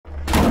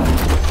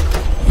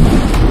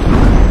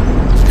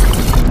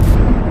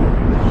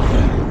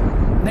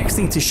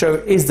need to show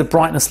is the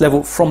brightness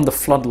level from the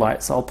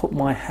floodlight. So I'll put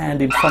my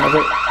hand in front of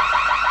it.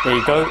 There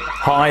you go.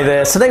 Hi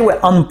there. Today we're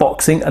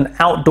unboxing an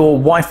outdoor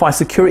Wi-Fi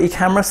security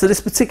camera. So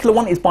this particular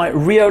one is by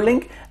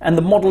Reolink and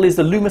the model is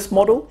the Lumus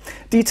model.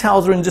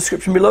 Details are in the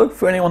description below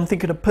for anyone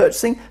thinking of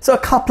purchasing. So a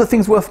couple of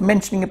things worth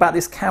mentioning about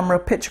this camera.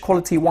 Picture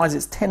quality wise,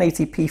 it's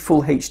 1080p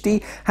full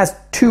HD, has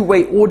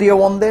two-way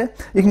audio on there.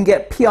 You can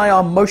get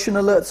PIR motion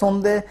alerts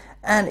on there,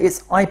 and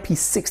it's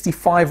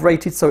IP65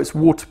 rated, so it's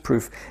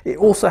waterproof. It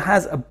also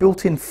has a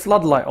built-in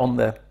floodlight on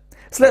there.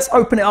 So let's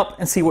open it up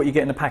and see what you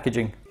get in the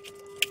packaging.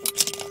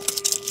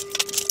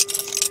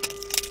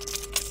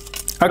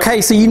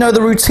 Okay, so you know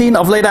the routine.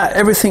 I've laid out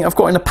everything I've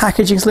got in the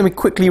packaging, so let me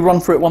quickly run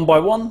through it one by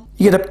one.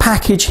 You get a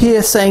package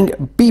here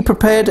saying, be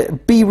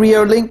prepared, be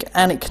Reolink,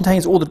 and it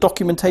contains all the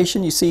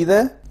documentation you see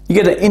there. You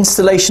get an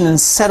installation and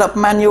setup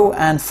manual,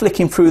 and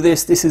flicking through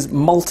this is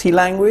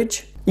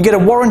multi-language. You get a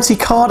warranty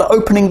card.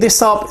 Opening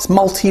this up, it's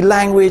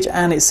multi-language,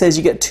 and it says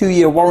you get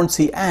 2-year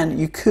warranty, and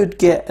you could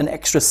get an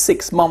extra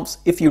 6 months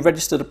if you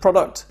register the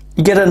product.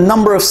 You get a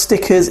number of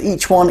stickers,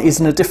 each one is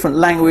in a different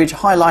language,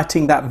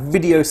 highlighting that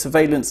video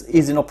surveillance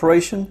is in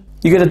operation.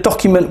 You get a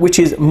document which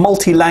is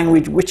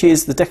multi-language, which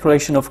is the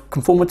declaration of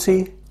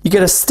conformity. You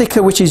get a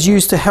sticker which is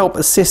used to help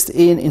assist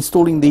in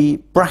installing the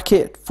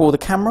bracket for the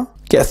camera.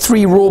 You get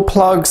 3 raw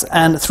plugs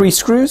and 3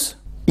 screws.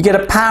 You get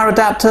a power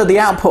adapter. The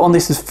output on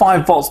this is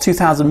 5 volts,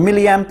 2000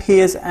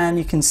 milliamperes, and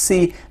you can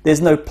see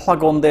there's no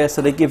plug on there,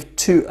 so they give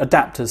 2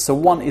 adapters. So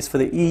one is for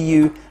the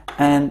EU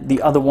and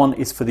the other one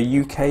is for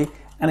the UK,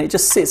 and it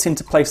just sits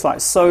into place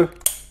like so,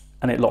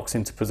 and it locks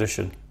into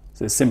position.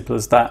 So as simple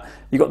as that.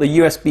 You've got the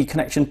USB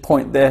connection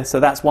point there, so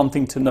that's one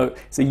thing to note.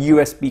 It's a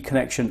USB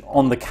connection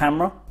on the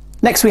camera.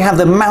 Next we have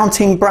the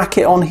mounting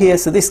bracket on here,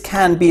 so this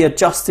can be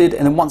adjusted,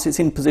 and then once it's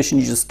in position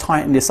you just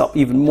tighten this up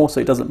even more so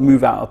it doesn't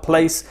move out of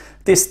place.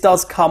 This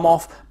does come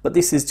off, but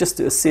this is just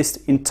to assist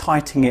in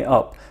tightening it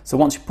up. So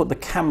once you put the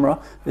camera,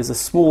 there's a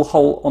small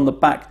hole on the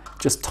back,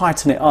 just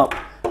tighten it up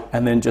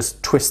and then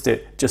just twist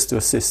it just to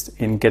assist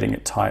in getting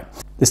it tight.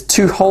 There's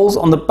 2 holes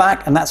on the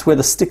back, and that's where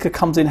the sticker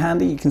comes in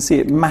handy. You can see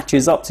it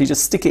matches up, so you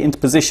just stick it into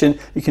position.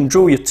 You can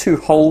drill your 2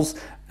 holes,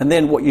 and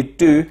then what you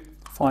do,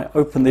 if I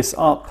open this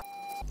up,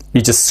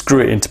 you just screw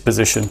it into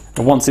position.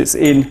 And once it's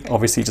in,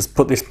 obviously just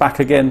put this back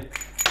again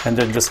and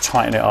then just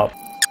tighten it up.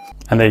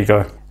 And there you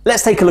go.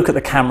 Let's take a look at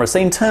the camera. So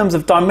in terms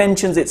of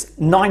dimensions, it's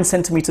 9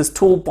 centimeters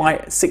tall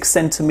by 6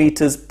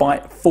 centimeters by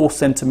 4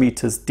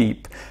 centimeters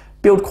deep.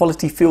 Build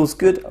quality feels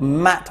good,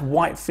 matte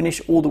white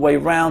finish all the way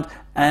around,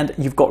 and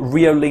you've got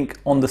Reolink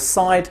on the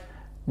side,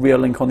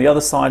 Reolink on the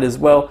other side as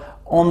well.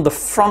 On the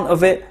front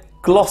of it,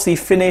 glossy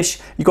finish.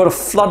 You've got a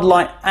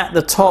floodlight at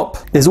the top.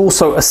 There's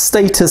also a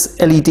status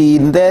LED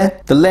in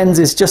there. The lens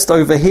is just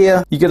over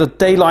here. You get a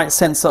daylight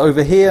sensor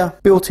over here,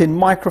 built-in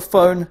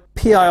microphone,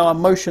 PIR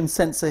motion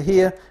sensor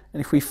here, and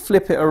if we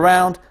flip it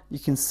around, you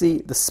can see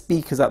the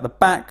speakers at the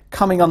back.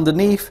 Coming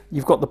underneath,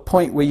 you've got the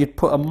point where you'd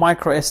put a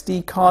micro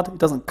SD card. It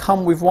doesn't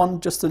come with one,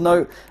 just a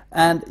note,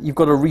 and you've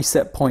got a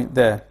reset point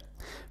there.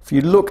 If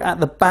you look at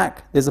the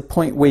back, there's a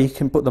point where you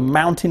can put the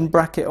mounting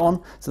bracket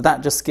on, so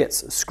that just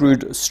gets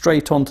screwed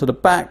straight onto the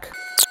back.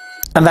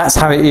 And that's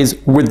how it is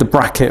with the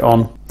bracket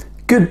on.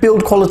 Good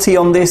build quality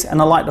on this, and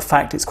I like the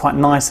fact it's quite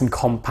nice and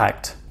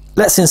compact.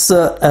 Let's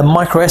insert a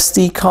micro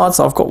SD card.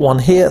 So I've got one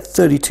here,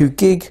 32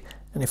 gig,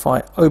 and if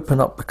I open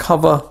up the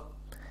cover,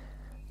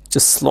 it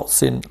just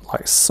slots in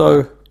like so.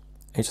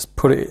 You just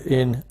put it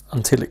in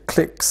until it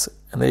clicks,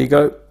 and there you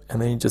go. And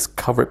then you just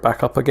cover it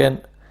back up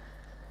again,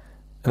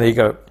 and there you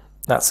go.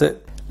 That's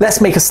it. Let's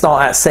make a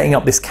start at setting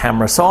up this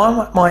camera. So I'm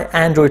at my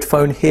Android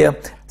phone here.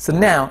 So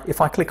now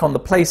if I click on the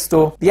Play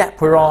Store, the app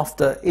we're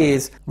after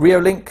is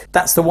Reolink.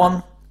 That's the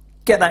one.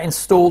 Get that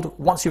installed.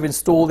 Once you've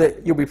installed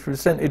it, you'll be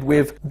presented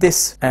with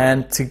this.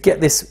 And to get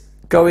this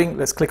going,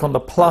 let's click on the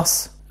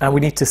plus, and we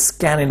need to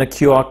scan in a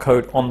QR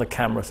code on the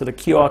camera. So the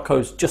QR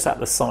code's just at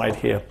the side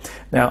here.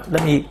 Now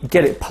let me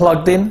get it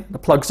plugged in. The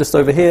plug's just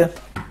over here.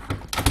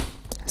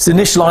 It's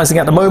initializing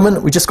at the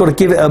moment. We just got to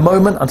give it a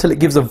moment until it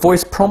gives a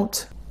voice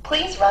prompt.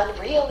 Please run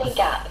Reolink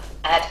app,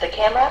 add the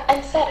camera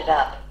and set it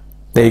up.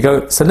 There you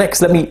go. So next,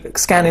 let me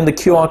scan in the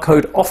QR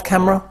code off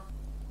camera.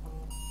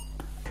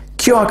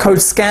 QR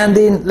code scanned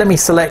in. Let me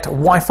select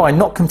Wi-Fi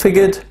not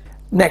configured.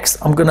 Next,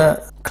 I'm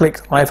gonna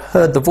click I've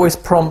heard the voice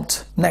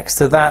prompt. Next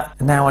to that,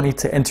 now I need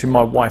to enter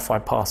my Wi-Fi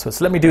password.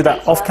 So let me do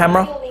that off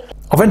camera.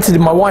 I've entered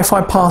in my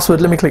Wi-Fi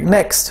password. Let me click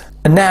next.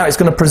 And now it's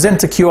gonna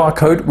present a QR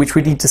code, which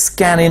we need to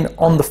scan in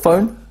on the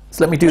phone.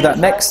 So let me do that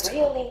next.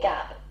 Reolink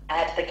app,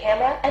 add the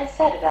camera and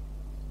set it up.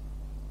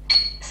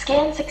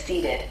 Scan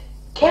succeeded.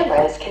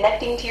 Camera is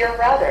connecting to your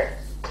router.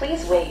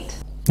 Please wait.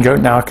 Go.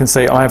 Now I can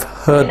say I've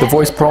heard the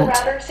voice prompt.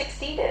 The router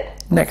succeeded.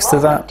 Next to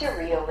that. To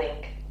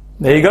Reolink.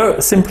 There you go.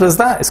 As simple as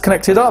that. It's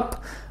connected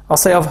up. I'll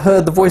say I've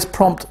heard the voice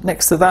prompt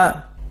next to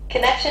that.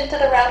 Connection to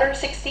the router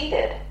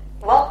succeeded.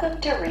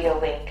 Welcome to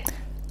Reolink.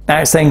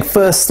 Now it's saying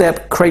first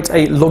step, create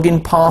a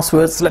login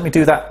password. So let me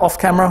do that off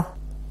camera.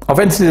 I've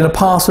entered in a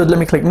password. Let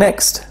me click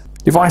next.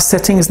 Device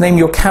settings, name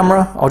your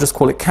camera. I'll just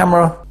call it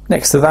camera.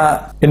 Next to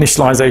that,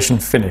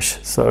 initialization finish.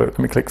 So let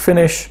me click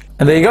finish,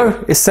 and there you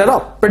go, it's set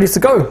up, ready to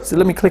go. So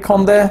let me click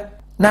on there.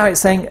 Now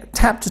it's saying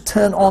tap to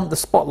turn on the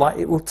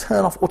spotlight. It will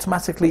turn off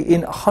automatically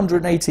in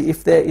 180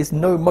 if there is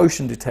no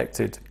motion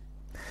detected.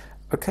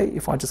 Okay,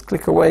 if I just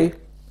click away,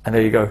 and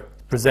there you go,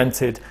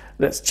 presented.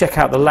 Let's check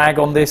out the lag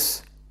on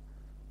this.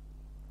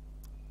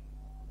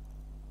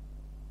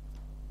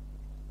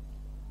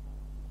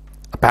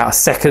 About a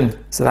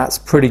second, so that's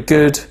pretty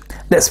good.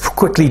 Let's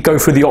quickly go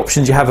through the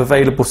options you have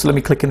available. So let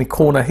me click in the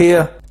corner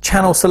here,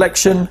 channel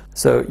selection.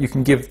 So you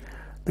can give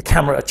the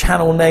camera a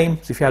channel name.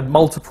 So if you had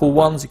multiple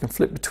ones, you can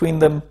flip between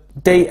them.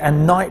 Day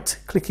and night,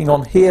 clicking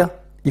on here,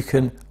 you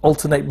can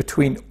alternate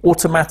between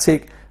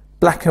automatic,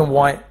 black and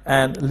white,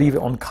 and leave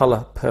it on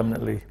color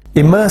permanently.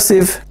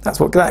 Immersive, that's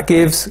what that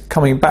gives.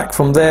 Coming back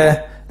from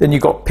there, then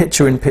you've got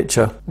picture in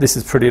picture. This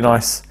is pretty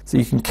nice. So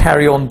you can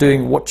carry on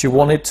doing what you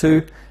wanted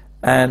to,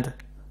 and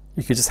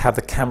you could just have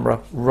the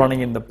camera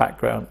running in the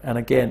background, and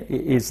again,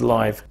 it is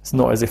live. It's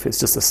not as if it's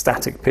just a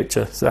static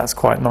picture, so that's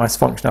quite nice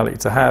functionality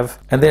to have.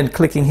 And then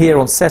clicking here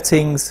on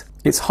settings,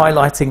 it's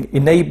highlighting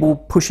enable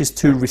pushes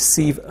to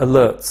receive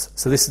alerts.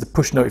 So this is the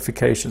push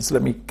notification. So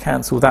let me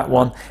cancel that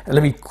one, and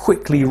let me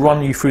quickly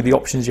run you through the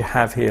options you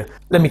have here.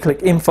 Let me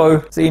click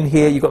info. So in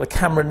here, you've got the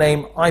camera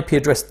name, IP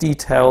address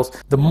details,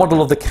 the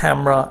model of the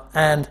camera,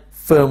 and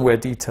firmware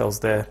details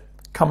there.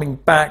 Coming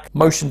back,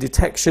 motion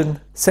detection,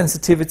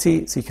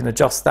 sensitivity, so you can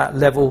adjust that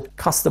level.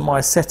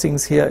 Customize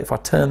settings here. If I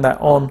turn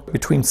that on,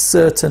 between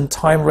certain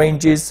time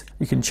ranges,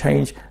 you can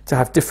change to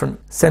have different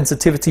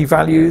sensitivity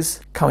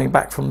values. Coming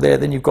back from there,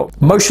 then you've got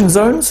motion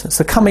zones.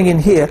 So coming in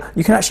here,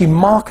 you can actually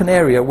mark an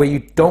area where you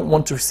don't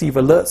want to receive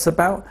alerts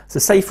about. So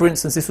say for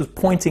instance, this was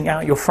pointing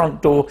out your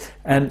front door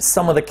and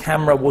some of the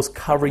camera was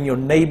covering your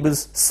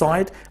neighbor's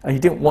side, and you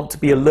didn't want to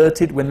be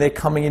alerted when they're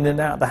coming in and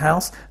out of the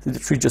house. So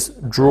literally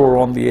just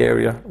draw on the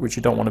area which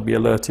you don't want to be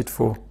alerted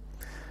for.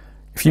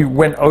 If you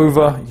went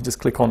over, you just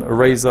click on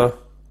eraser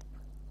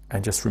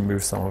and just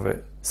remove some of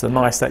it. So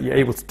nice that you're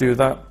able to do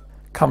that.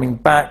 Coming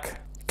back,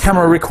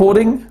 camera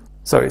recording.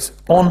 So it's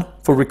on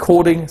for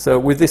recording. So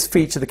with this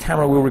feature, the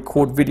camera will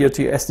record video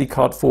to your SD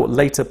card for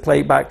later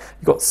playback.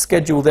 You've got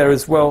schedule there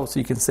as well, so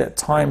you can set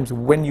times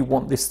when you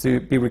want this to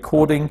be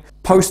recording.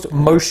 Post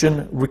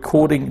motion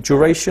recording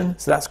duration,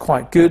 so that's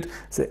quite good.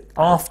 So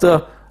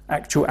after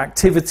actual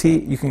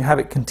activity, you can have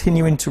it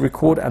continuing to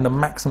record, and the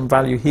maximum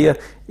value here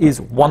is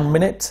 1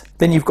 minute.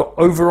 Then you've got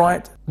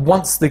overwrite.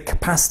 Once the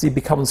capacity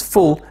becomes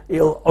full,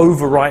 it'll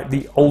overwrite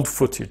the old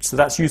footage. So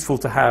that's useful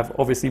to have.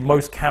 Obviously,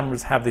 most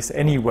cameras have this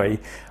anyway,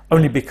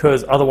 only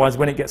because otherwise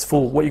when it gets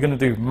full, what you're going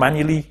to do,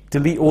 manually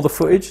delete all the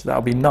footage? That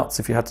would be nuts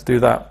if you had to do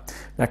that.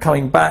 Now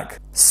coming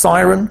back,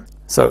 siren.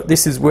 So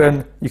this is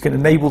when you can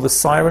enable the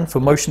siren for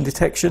motion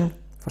detection.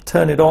 If I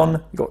turn it on,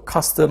 you've got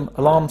custom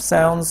alarm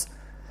sounds.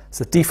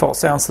 So default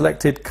sound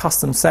selected,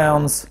 custom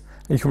sounds,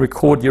 and you can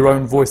record your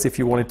own voice if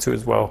you wanted to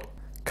as well.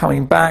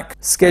 Coming back,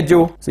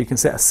 schedule, so you can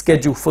set a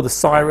schedule for the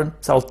siren.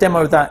 So I'll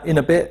demo that in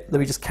a bit. Let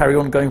me just carry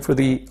on going through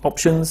the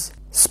options.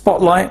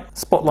 Spotlight,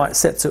 spotlight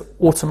set to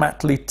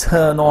automatically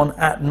turn on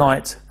at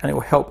night, and it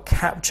will help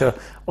capture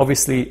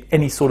obviously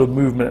any sort of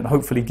movement and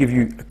hopefully give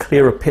you a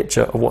clearer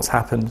picture of what's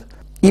happened.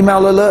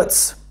 Email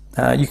alerts,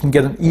 you can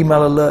get an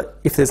email alert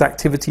if there's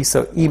activity,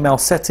 so email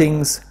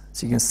settings,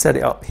 so you can set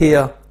it up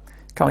here.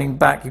 Coming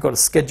back, you've got a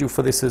schedule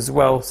for this as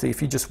well, so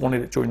if you just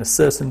wanted it during a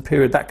certain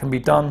period, that can be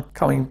done.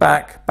 Coming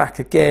back, back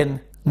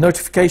again.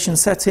 Notification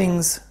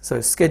settings,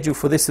 so schedule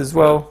for this as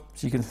well,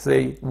 so you can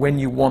see when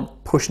you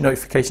want push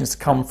notifications to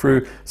come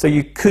through. So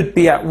you could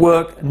be at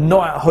work,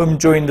 not at home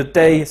during the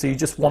day, so you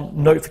just want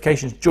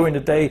notifications during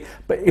the day,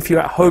 but if you're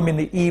at home in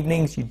the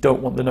evenings, you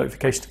don't want the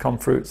notification to come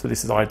through, so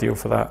this is ideal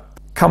for that.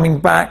 Coming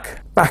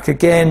back, back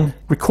again,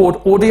 record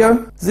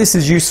audio. This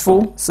is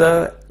useful,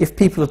 so if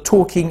people are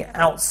talking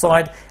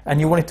outside and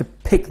you wanted to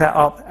pick that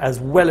up as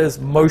well as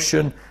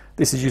motion,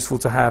 this is useful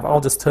to have. I'll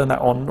just turn that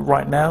on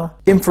right now.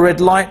 Infrared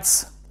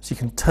lights, so you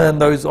can turn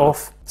those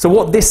off. So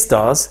what this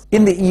does,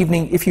 in the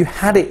evening, if you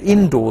had it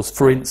indoors,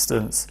 for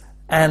instance,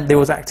 and there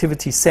was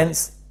activity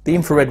sensed, the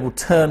infrared will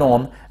turn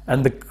on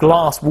and the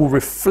glass will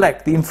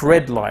reflect the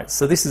infrared lights.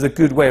 So this is a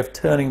good way of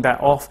turning that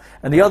off.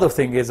 And the other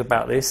thing is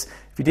about this,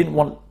 if you didn't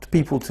want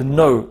people to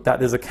know that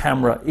there's a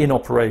camera in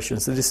operation,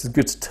 so this is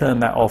good to turn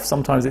that off.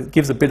 Sometimes it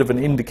gives a bit of an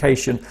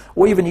indication,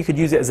 or even you could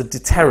use it as a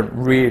deterrent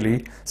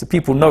really, so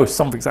people know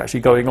something's actually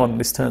going on and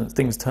this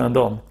thing's turned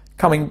on.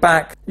 Coming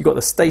back, you've got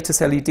the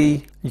status LED,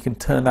 you can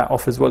turn that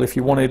off as well if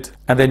you wanted,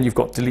 and then you've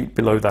got delete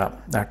below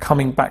that. Now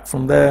coming back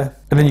from there,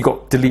 and then you've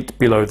got delete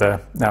below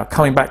there. Now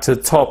coming back to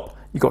the top,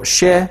 you've got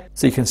share,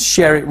 so you can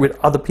share it with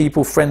other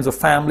people, friends or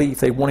family, if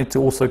they wanted to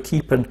also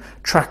keep and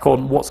track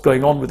on what's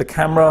going on with the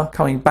camera.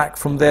 Coming back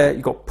from there,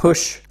 you've got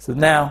push, so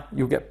now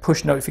you'll get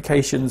push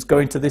notifications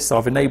going to this, so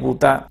I've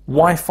enabled that.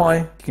 Wi-Fi,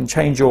 you can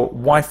change your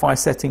Wi-Fi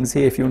settings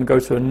here. If you want to go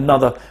to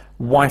another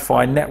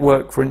Wi-Fi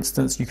network, for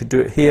instance, you could do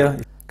it here.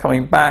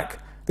 Coming back,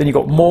 Then you've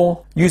got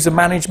more, user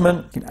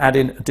management, you can add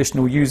in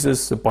additional users,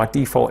 so by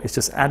default it's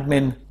just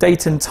admin,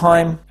 date and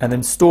time, and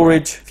then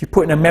storage. If you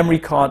put in a memory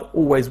card,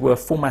 always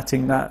worth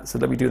formatting that, so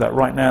let me do that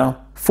right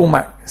now.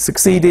 Format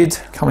succeeded,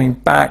 coming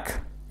back,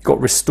 you've got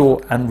restore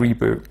and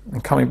reboot,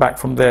 and coming back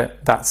from there,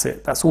 that's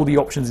it. That's all the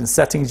options and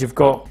settings you've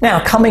got.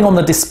 Now coming on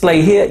the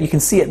display here, you can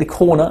see at the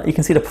corner, you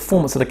can see the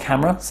performance of the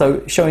camera,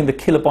 so showing the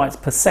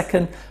kilobytes per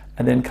second,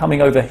 and then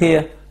coming over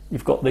here,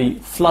 you've got the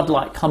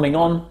floodlight coming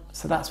on,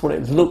 so that's what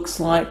it looks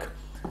like.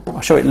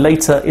 I'll show it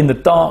later in the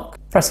dark.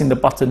 Pressing the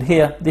button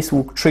here, this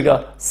will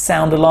trigger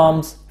sound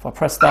alarms. If I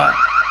press that,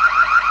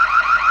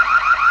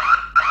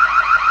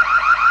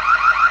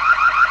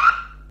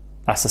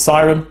 that's the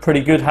siren.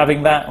 Pretty good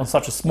having that on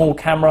such a small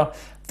camera.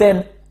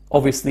 Then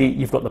obviously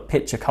you've got the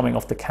picture coming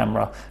off the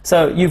camera.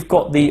 So you've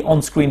got the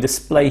on-screen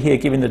display here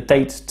giving the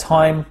date,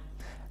 time,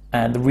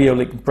 and the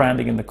Reolink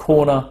branding in the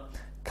corner.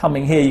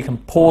 Coming here, you can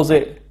pause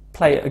it,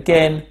 play it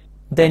again.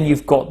 Then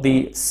you've got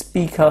the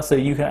speaker, so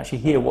you can actually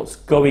hear what's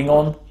going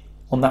on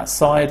that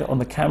side on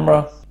the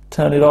camera.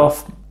 Turn it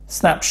off.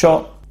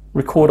 Snapshot,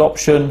 record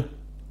option,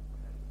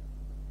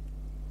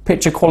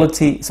 picture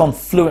quality. It's on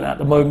fluent at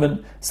the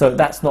moment, so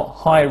that's not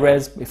high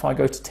res. If I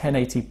go to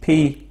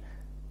 1080p,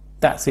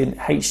 that's in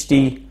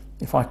HD.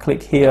 If I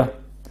click here,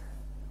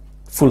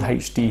 full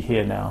HD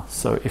here now.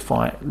 So if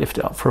I lift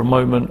it up for a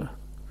moment,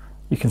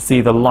 you can see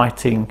the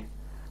lighting.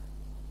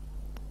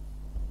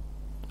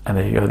 And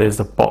there you go, there's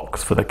the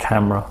box for the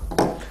camera.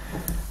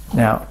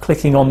 Now,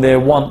 clicking on there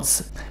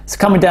once. So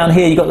coming down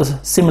here, you've got the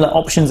similar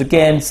options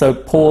again. So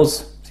pause,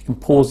 so you can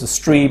pause the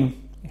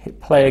stream, hit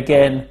play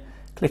again.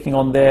 Clicking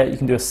on there, you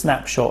can do a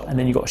snapshot, and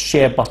then you've got a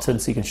share button,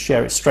 so you can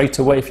share it straight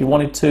away if you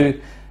wanted to.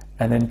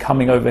 And then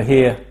coming over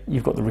here,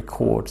 you've got the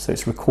record. So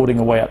it's recording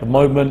away at the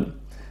moment.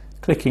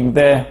 Clicking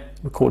there,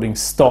 recording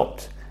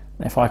stopped.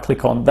 And if I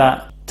click on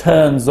that,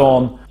 turns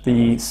on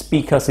the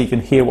speaker so you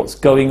can hear what's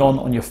going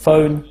on your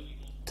phone.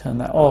 Turn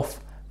that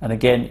off, and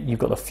again you've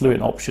got the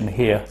fluent option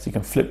here, so you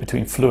can flip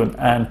between fluent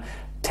and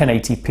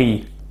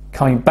 1080p.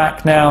 Coming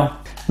back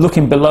now,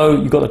 looking below,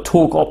 you've got the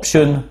talk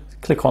option.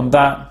 Click on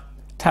that,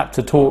 tap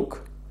to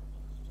talk.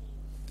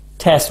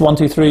 Test 1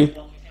 2 3.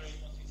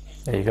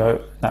 There you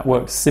go, that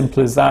works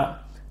simple as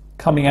that.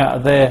 Coming out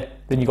of there,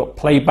 then you've got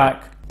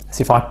playback.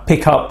 So if I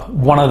pick up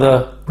one of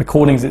the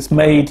recordings it's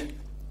made,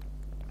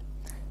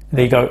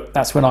 there you go,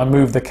 that's when I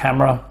move the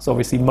camera, so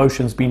obviously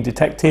motion's been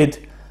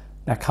detected.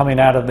 Now coming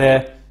out of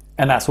there,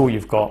 and that's all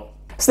you've got.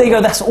 So there you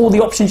go, that's all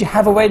the options you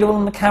have available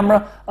on the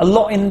camera. A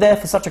lot in there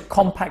for such a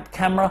compact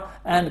camera,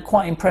 and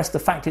quite impressed the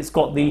fact it's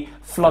got the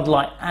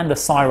floodlight and a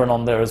siren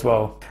on there as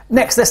well.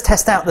 Next, let's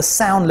test out the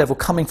sound level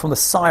coming from the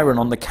siren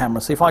on the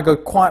camera. So if I go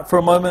quiet for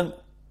a moment,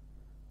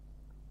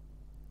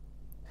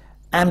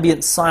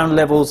 ambient sound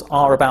levels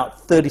are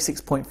about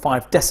 36.5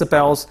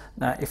 decibels.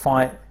 Now if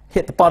I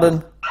hit the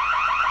button,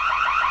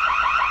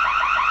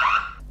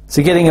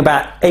 so getting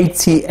about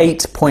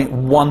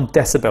 88.1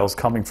 decibels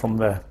coming from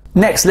there.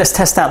 Next, let's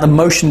test out the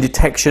motion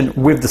detection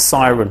with the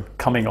siren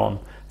coming on.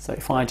 So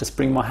if I just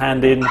bring my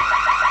hand in,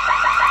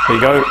 there you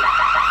go.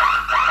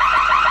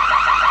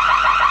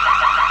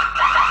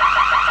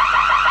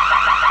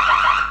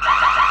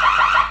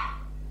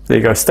 There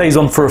you go, stays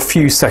on for a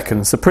few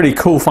seconds. So pretty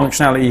cool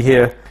functionality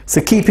here.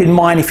 So keep in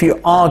mind, if you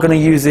are going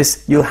to use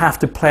this, you'll have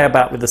to play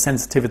about with the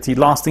sensitivity.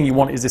 Last thing you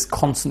want is this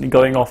constantly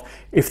going off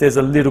if there's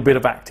a little bit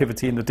of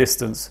activity in the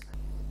distance.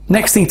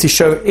 Next thing to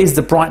show is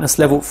the brightness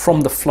level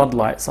from the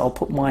floodlight. So I'll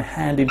put my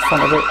hand in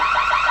front of it.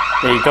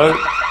 There you go.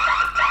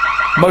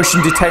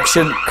 Motion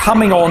detection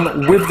coming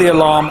on with the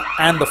alarm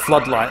and the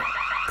floodlight.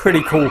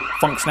 Pretty cool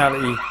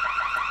functionality.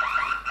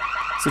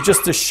 So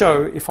just to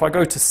show, if I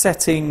go to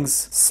settings,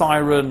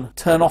 siren,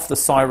 turn off the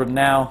siren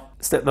now,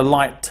 let the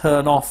light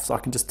turn off, so I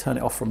can just turn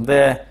it off from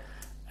there.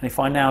 And if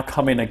I now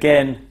come in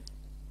again,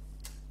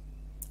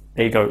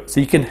 there you go. So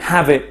you can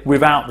have it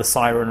without the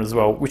siren as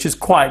well, which is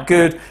quite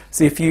good.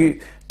 So if you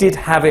did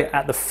have it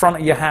at the front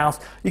of your house,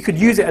 you could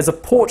use it as a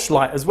porch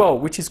light as well,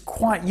 which is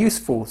quite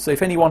useful. So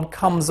if anyone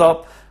comes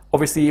up,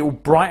 obviously it will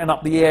brighten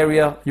up the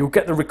area, you'll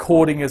get the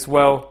recording as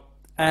well,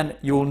 and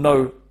you'll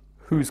know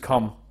who's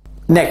come.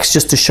 Next,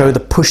 just to show the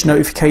push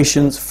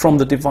notifications from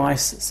the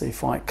device. So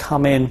if I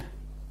come in,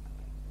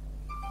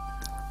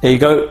 there you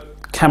go,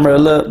 camera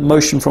alert,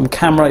 motion from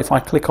camera. If I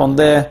click on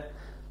there,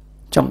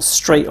 jump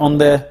straight on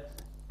there,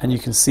 and you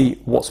can see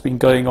what's been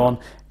going on.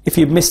 If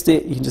you missed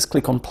it, you can just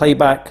click on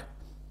playback,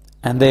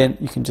 and then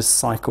you can just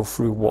cycle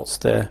through what's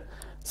there.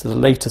 So the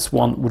latest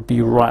one would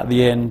be right at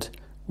the end,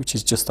 which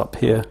is just up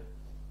here.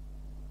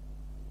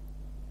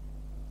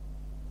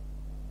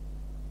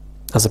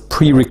 As a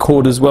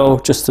pre-record as well,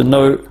 just to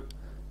note.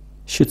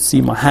 Should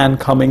see my hand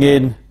coming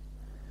in,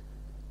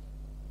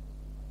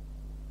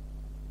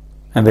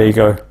 and there you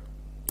go.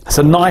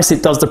 So nice,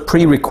 it does the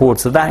pre-record,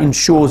 so that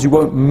ensures you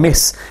won't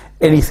miss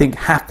anything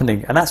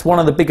happening, and that's one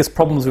of the biggest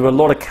problems with a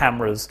lot of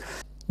cameras.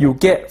 you'll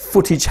get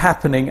footage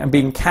happening and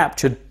being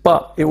captured,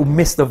 but it will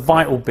miss the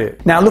vital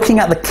bit. Now, looking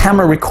at the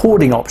camera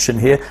recording option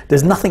here,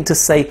 there's nothing to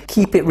say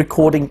keep it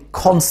recording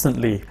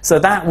constantly. So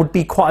that would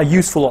be quite a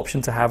useful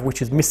option to have,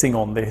 which is missing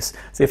on this.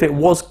 So if it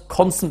was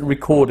constant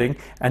recording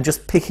and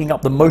just picking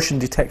up the motion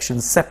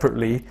detection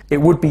separately, it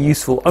would be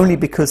useful, only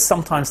because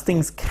sometimes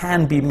things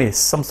can be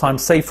missed.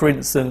 Sometimes, say for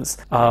instance,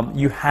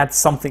 you had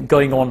something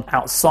going on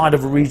outside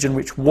of a region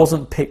which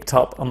wasn't picked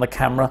up on the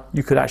camera,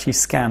 you could actually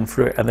scan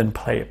through it and then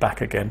play it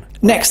back again.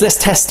 Next, let's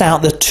test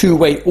out the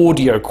two-way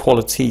audio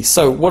quality.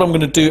 So what I'm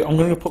going to do, I'm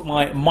going to put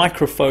my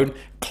microphone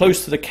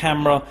close to the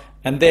camera,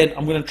 and then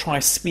I'm going to try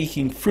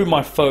speaking through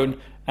my phone,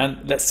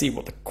 and let's see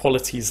what the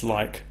quality is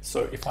like.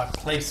 So if I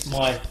place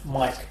my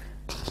mic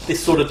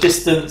this sort of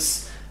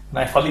distance,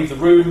 now if I leave the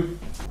room,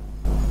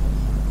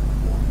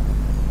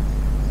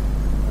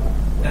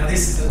 now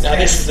this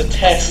is a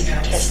test,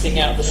 testing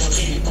out the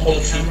speed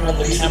quality on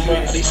the camera.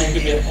 At least it'll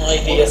give you an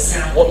idea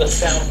what the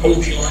sound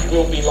quality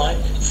will be like.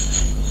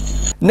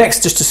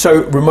 Next, just to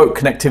show remote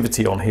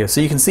connectivity on here.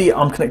 So you can see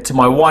I'm connected to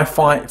my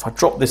Wi-Fi. If I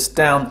drop this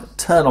down,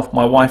 turn off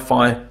my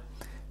Wi-Fi,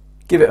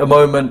 give it a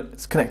moment,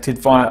 it's connected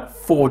via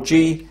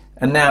 4G,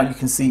 and now you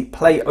can see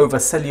play over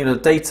cellular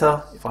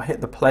data. If I hit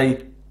the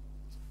play,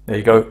 there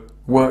you go,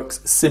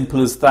 works,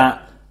 simple as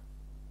that.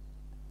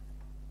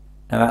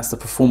 And that's the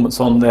performance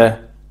on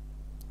there,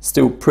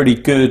 still pretty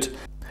good.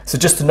 So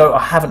just to note, I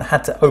haven't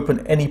had to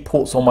open any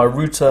ports on my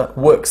router,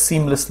 works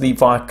seamlessly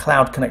via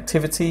cloud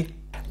connectivity.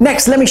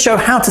 Next, let me show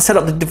how to set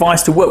up the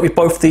device to work with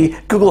both the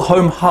Google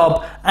Home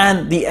Hub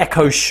and the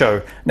Echo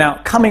Show. Now,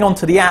 coming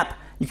onto the app,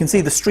 you can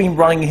see the stream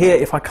running here.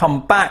 If I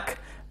come back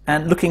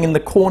and looking in the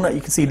corner,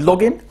 you can see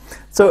login.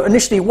 So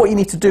initially, what you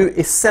need to do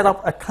is set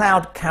up a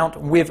cloud account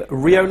with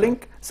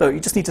Reolink. So you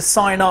just need to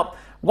sign up.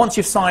 Once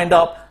you've signed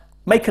up,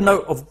 make a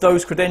note of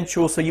those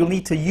credentials, so you'll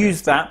need to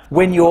use that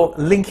when you're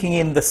linking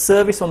in the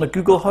service on the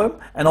Google Home,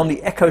 and on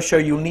the Echo Show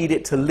you'll need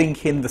it to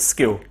link in the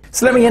skill.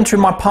 So let me enter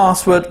in my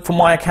password for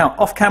my account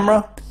off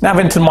camera. Now I've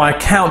entered my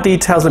account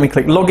details, let me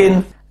click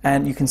login,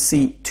 and you can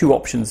see two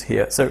options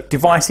here, so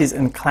devices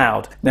and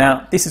cloud.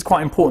 Now this is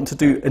quite important to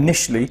do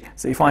initially,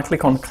 so if I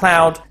click on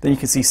cloud, then you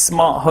can see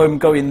smart home,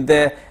 go in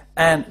there,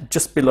 and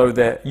just below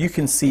there you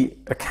can see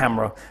a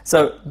camera.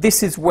 So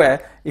this is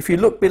where, if you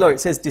look below, it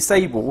says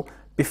disable.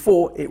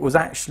 Before, it was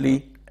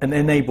actually an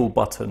enable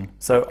button.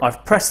 So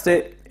I've pressed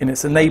it and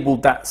it's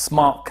enabled that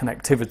smart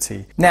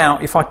connectivity. Now,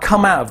 if I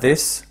come out of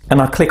this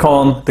and I click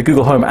on the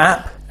Google Home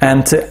app,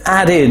 and to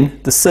add in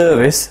the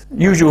service,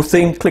 usual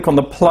thing, click on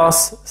the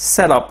plus,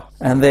 setup,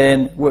 and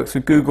then works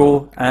with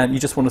Google, and you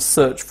just want to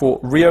search for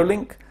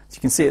Reolink. So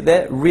you can see it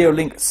there,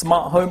 Reolink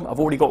Smart Home. I've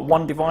already got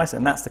one device,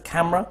 and that's the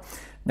camera.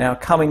 Now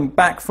coming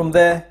back from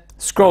there,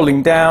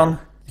 scrolling down,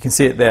 you can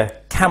see it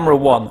there, camera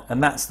one,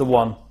 and that's the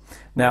one.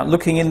 Now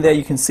looking in there,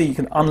 you can see you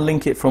can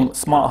unlink it from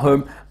Smart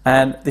Home,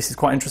 and this is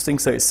quite interesting.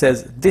 So it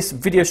says this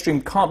video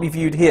stream can't be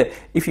viewed here.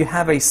 If you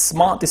have a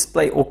smart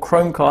display or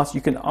Chromecast,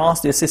 you can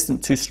ask the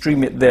assistant to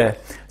stream it there.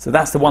 So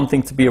that's the one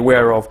thing to be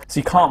aware of. So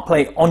you can't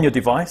play on your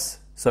device.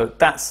 So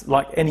that's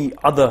like any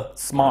other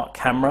smart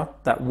camera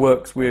that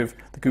works with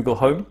the Google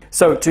Home.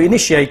 So to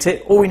initiate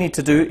it, all we need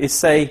to do is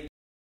say,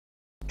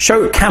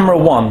 show camera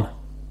one.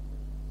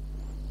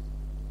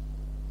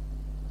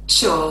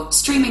 Sure,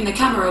 streaming the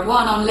camera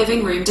one on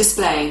living room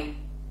display.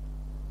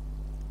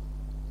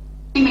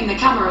 Streaming the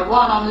camera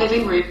one on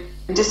living room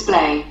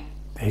display.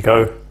 There you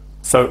go.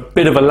 So a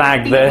bit of a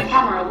lag there, the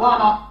camera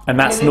one on and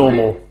that's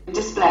normal.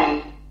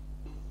 Display.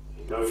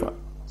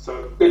 So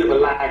a bit of a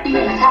lag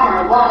there. The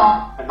camera one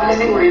on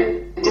living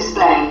room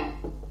display.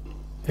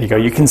 There you go.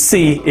 You can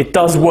see it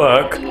does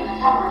work,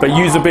 but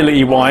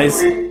usability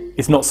wise,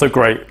 it's not so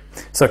great.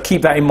 So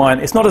keep that in mind.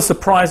 It's not a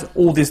surprise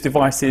all these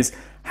devices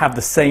have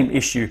the same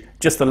issue,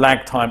 just the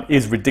lag time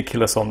is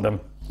ridiculous on them.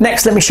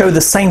 Next, let me show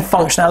the same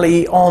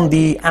functionality on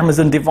the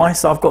Amazon device.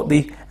 So I've got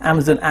the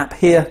Amazon app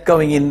here,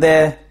 going in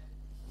there.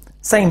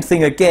 Same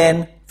thing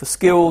again for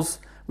skills.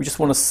 We just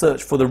want to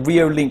search for the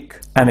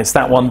Reolink, and it's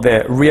that one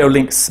there,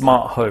 Reolink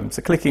Smart Home.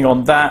 So clicking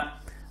on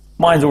that,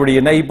 mine's already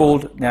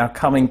enabled. Now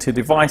coming to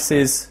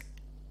devices,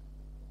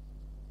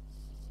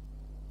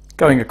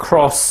 going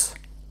across,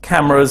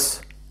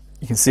 cameras,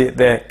 you can see it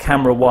there,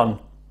 camera one.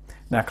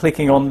 Now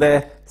clicking on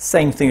there,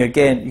 same thing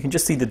again, you can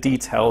just see the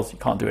details, you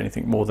can't do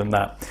anything more than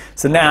that.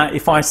 So now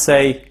if I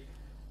say,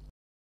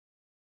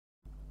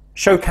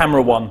 show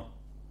camera one.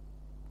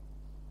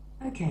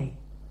 Okay.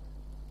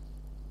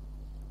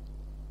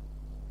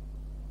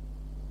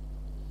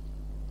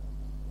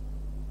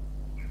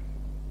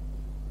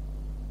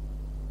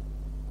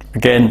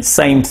 Again,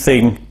 same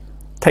thing,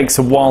 takes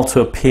a while to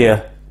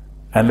appear,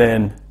 and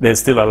then there's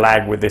still a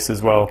lag with this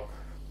as well.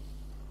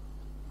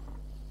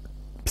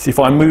 So if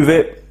I move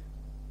it,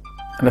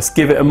 and let's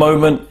give it a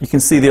moment, you can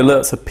see the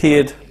alerts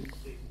appeared.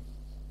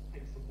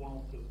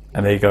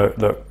 And there you go,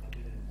 look.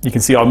 You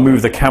can see I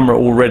moved the camera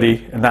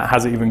already, and that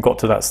hasn't even got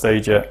to that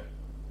stage yet.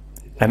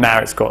 And now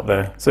it's got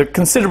there. So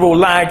considerable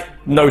lag,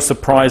 no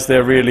surprise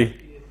there really.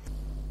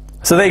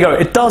 So there you go,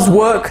 it does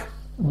work.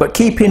 But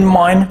keep in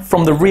mind,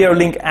 from the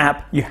Reolink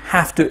app, you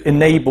have to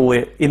enable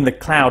it in the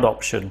cloud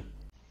option.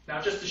 Now,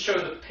 just to show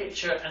the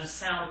picture and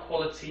sound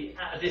quality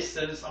at a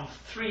distance, I'm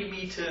 3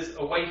 meters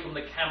away from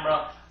the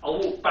camera. I'll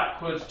walk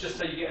backwards just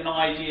so you get an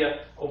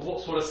idea of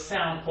what sort of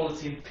sound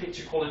quality and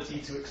picture quality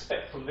to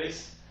expect from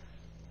this.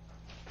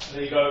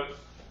 There you go.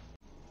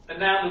 And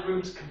now the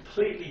room's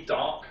completely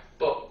dark,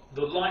 but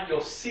the light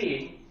you're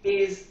seeing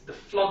is the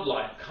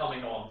floodlight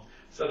coming on.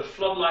 So the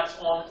floodlight's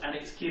on and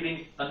it's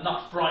giving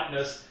enough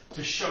brightness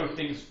to show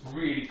things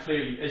really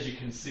clearly, as you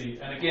can see.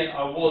 And again,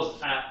 I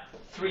was at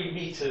 3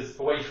 meters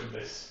away from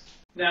this.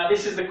 Now,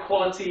 this is the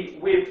quality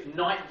with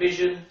night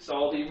vision, so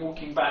I'll be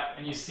walking back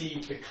and you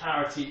see the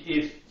clarity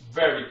is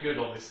very good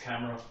on this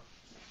camera.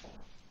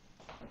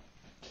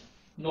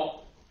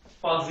 Not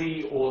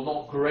fuzzy or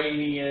not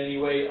grainy in any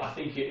way. I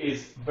think it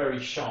is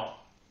very sharp,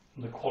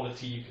 and the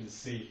quality you can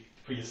see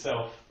for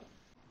yourself.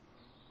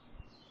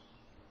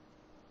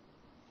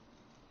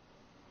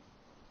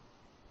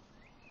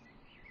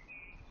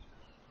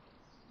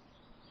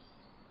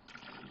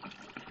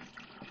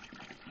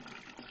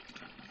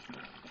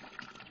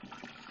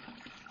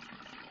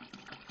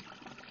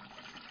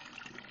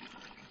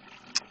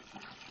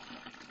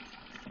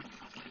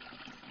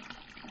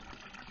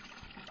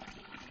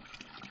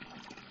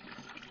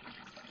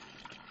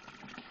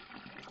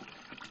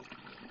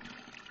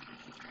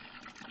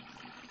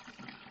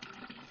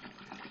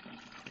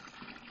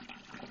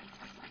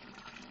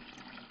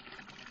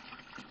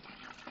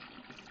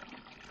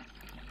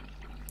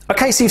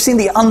 Okay, so you've seen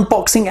the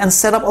unboxing and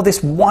setup of this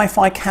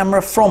Wi-Fi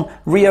camera from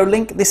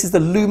Reolink. This is the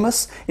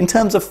Lumus. In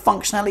terms of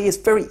functionality, it's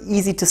very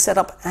easy to set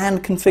up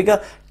and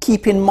configure.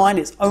 Keep in mind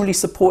it's only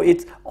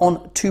supported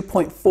on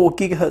 2.4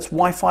 gigahertz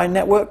Wi-Fi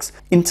networks.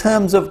 In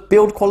terms of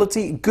build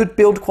quality, good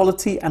build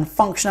quality, and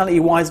functionality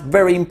wise,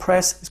 very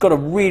impressed. It's got a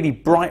really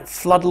bright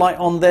floodlight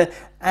on there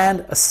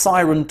and a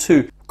siren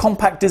too.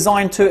 Compact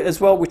design to it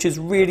as well, which is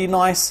really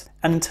nice.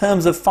 And in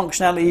terms of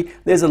functionality,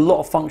 there's a lot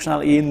of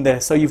functionality in there.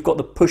 So you've got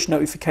the push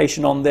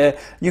notification on there.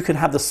 You can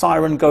have the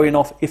siren going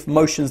off if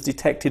motion's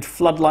detected,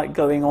 floodlight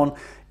going on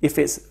if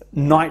it's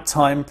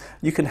nighttime.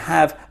 You can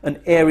have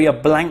an area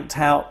blanked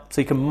out,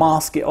 so you can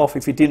mask it off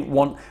if you didn't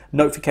want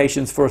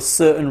notifications for a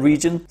certain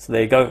region. So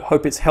there you go.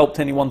 Hope it's helped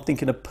anyone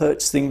thinking of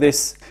purchasing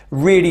this.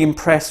 Really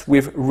impressed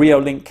with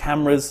Reolink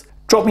cameras.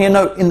 Drop me a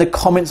note in the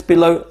comments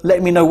below.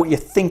 Let me know what you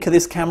think of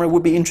this camera. It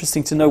would be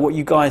interesting to know what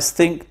you guys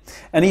think.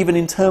 And even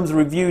in terms of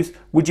reviews,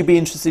 would you be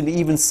interested in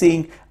even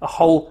seeing a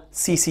whole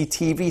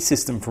CCTV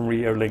system from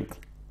Reolink?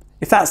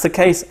 If that's the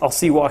case, I'll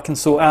see what I can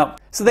sort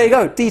out. So there you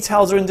go.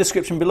 Details are in the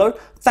description below.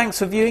 Thanks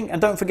for viewing, and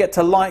don't forget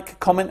to like,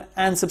 comment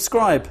and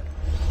subscribe.